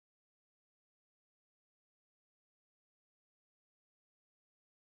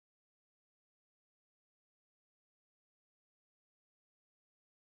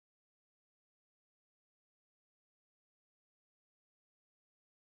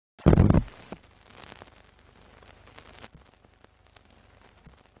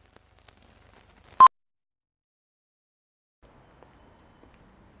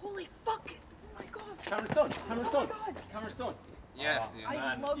Camera's done. Camera's done. Camera's done. Yeah.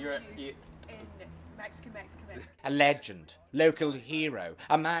 I loved you you. in Mexican. A legend, local hero,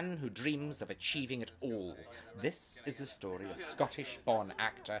 a man who dreams of achieving it all. This is the story of Scottish-born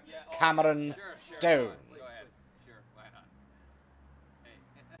actor Cameron Stone.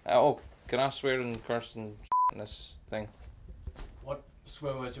 Oh, can I swear and curse and in this thing? What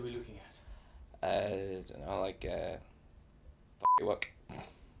swear words are we looking at? I don't know, like, what?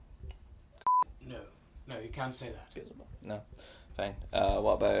 No, you can't say that. No, fine.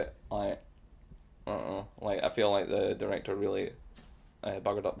 What about, like, I don't know, like, I feel like the director really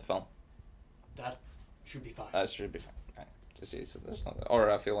buggered up the film. That should be fine. That should be fine. Right. Just see, so there's not,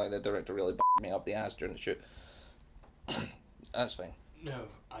 or I feel like the director really buggered me up the ass during the shoot. That's fine. No,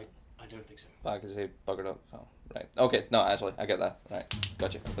 I don't think so. Because he buggered up the film. Right. Okay, no, actually, I get that. Right,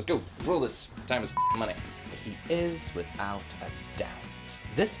 gotcha. Let's go. Roll this. Time is money. He is, without a doubt,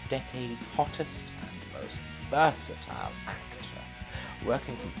 this decade's hottest and most versatile actor,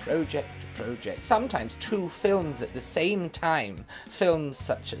 working from project to project, sometimes 2 films at the same time, films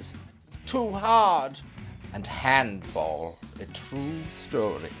such as Too Hard and Handball, a true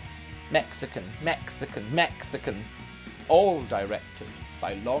story, Mexican, all directed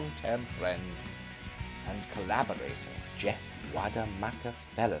by long-term friend and collaborator Jeff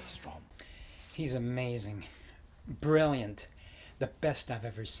Wadamaka-Fellestrom. He's amazing, brilliant, the best I've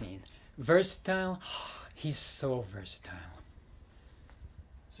ever seen. Versatile, he's so versatile.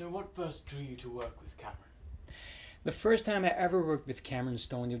 So what first drew you to work with Cameron? The first time I ever worked with Cameron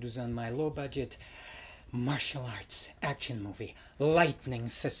Stone, it was on my low-budget martial arts action movie, Lightning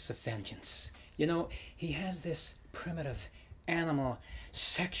Fists of Vengeance. You know, he has this primitive, animal,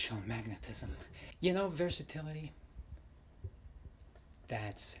 sexual magnetism. You know, versatility?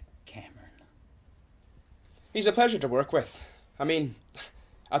 That's Cameron. He's a pleasure to work with. I mean,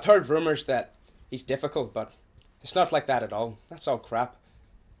 I'd heard rumours that he's difficult, but it's not like that at all. That's all crap.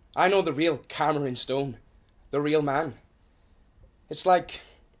 I know the real Cameron Stone. The real man. It's like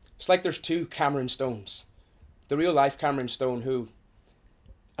there's 2 Cameron Stones. The real life Cameron Stone who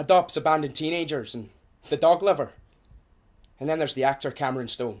adopts abandoned teenagers and the dog lover. And then there's the actor Cameron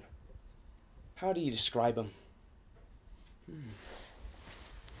Stone. How do you describe him?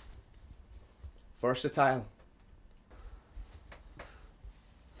 Versatile.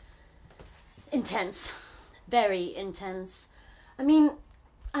 Intense. Very intense. I mean,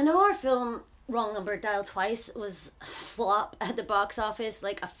 I know our film Wrong Number Dial Twice was a flop at the box office,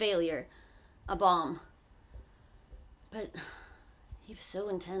 like a failure, a bomb. But he was so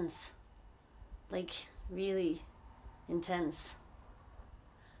intense. Like, really intense.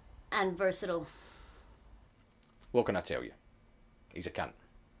 And versatile. What can I tell you? He's a cunt.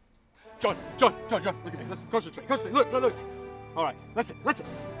 John, look at me, listen, concentrate, look. All right, listen.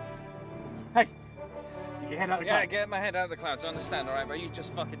 Hey, get your head out of the clouds. Yeah, get my head out of the clouds, I understand, alright, but you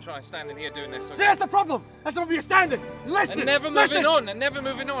just fucking try standing here doing this. Okay? See, that's the problem. That's the problem, you're standing, listening. And never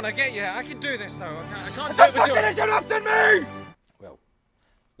moving on, I get you. I can do this, though. I can't do Stop it with you. fucking interrupting me! Well,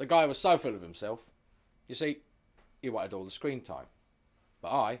 the guy was so full of himself. You see, he wanted all the screen time.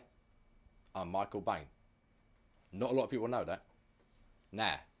 But I'm Michael Bain. Not a lot of people know that.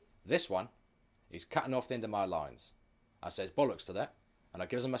 Nah, this one, he's cutting off the end of my lines. I says bollocks to that, and I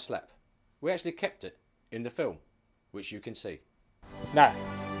gives him a slap. We actually kept it in the film, which you can see. Now,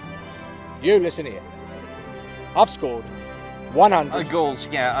 you listen here. I've scored 100 goals,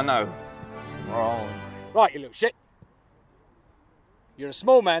 yeah, I know. Wrong. Right, you little shit. You're a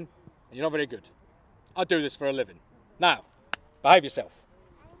small man, and you're not very good. I do this for a living. Now, behave yourself.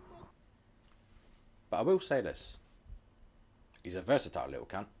 But I will say this. He's a versatile little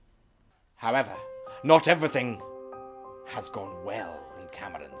cunt. However, not everything has gone well in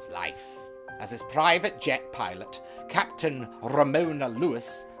Cameron's life, as his private jet pilot, Captain Ramona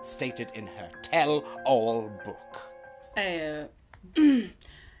Lewis, stated in her tell-all book.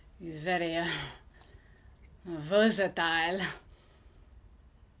 He's very versatile.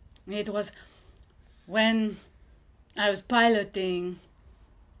 It was when I was piloting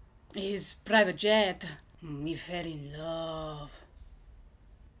his private jet, we fell in love.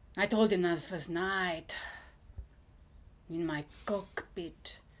 I told him that the first night, in my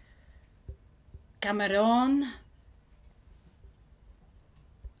cockpit. Cameron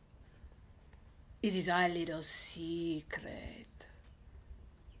is his our little secret.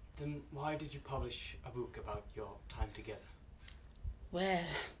 Then why did you publish a book about your time together? Well,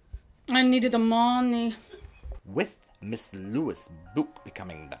 I needed the money. With Miss Lewis' book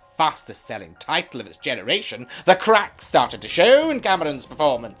becoming the fastest-selling title of its generation, the crack started to show in Cameron's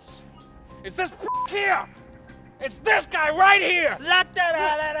performance. Is this here? It's this guy right here!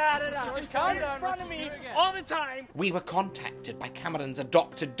 Just come in front of me all the time. We were contacted by Cameron's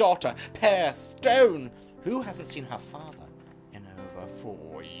adopted daughter, Pear Stone, who hasn't seen her father in over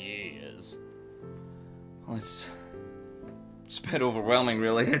 4 years. Well, it's a bit overwhelming,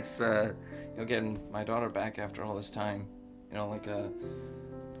 really. It's, getting my daughter back after all this time. You know, like a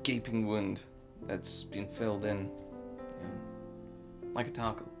gaping wound that's been filled in. You know, like a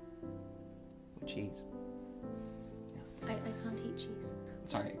taco. With cheese. I can't eat cheese.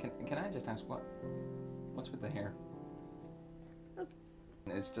 Sorry, can I just ask what's with the hair? Oh.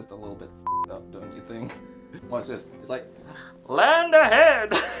 It's just a little bit f***ed up, don't you think? Watch this. It's like, land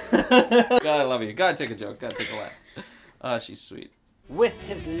ahead! God, I love you. Gotta take a joke. Gotta take a laugh. Ah, she's sweet. With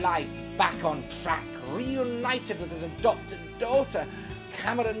his life back on track, reunited with his adopted daughter,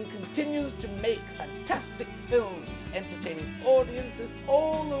 Cameron continues to make fantastic films, entertaining audiences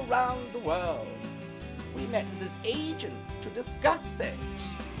all around the world. We met with his agent to discuss it.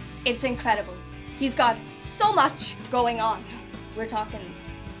 It's incredible. He's got so much going on. We're talking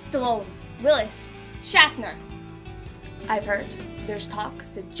Stallone, Willis, Shatner. I've heard there's talks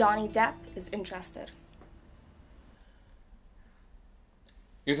that Johnny Depp is interested.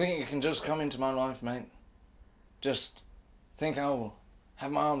 You think you can just come into my life, mate? Just think I'll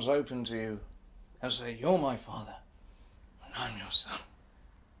have my arms open to you and say, you're my father, and I'm your son.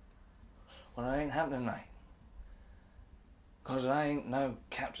 Well, it ain't happening, mate. Because I ain't no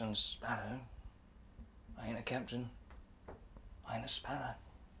Captain Sparrow. I ain't a captain. I ain't a sparrow.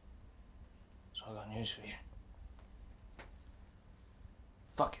 So I got news for you.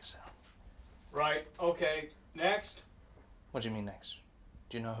 Fuck yourself. Right, okay. Next. What do you mean next?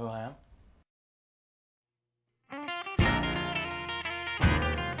 Do you know who I am?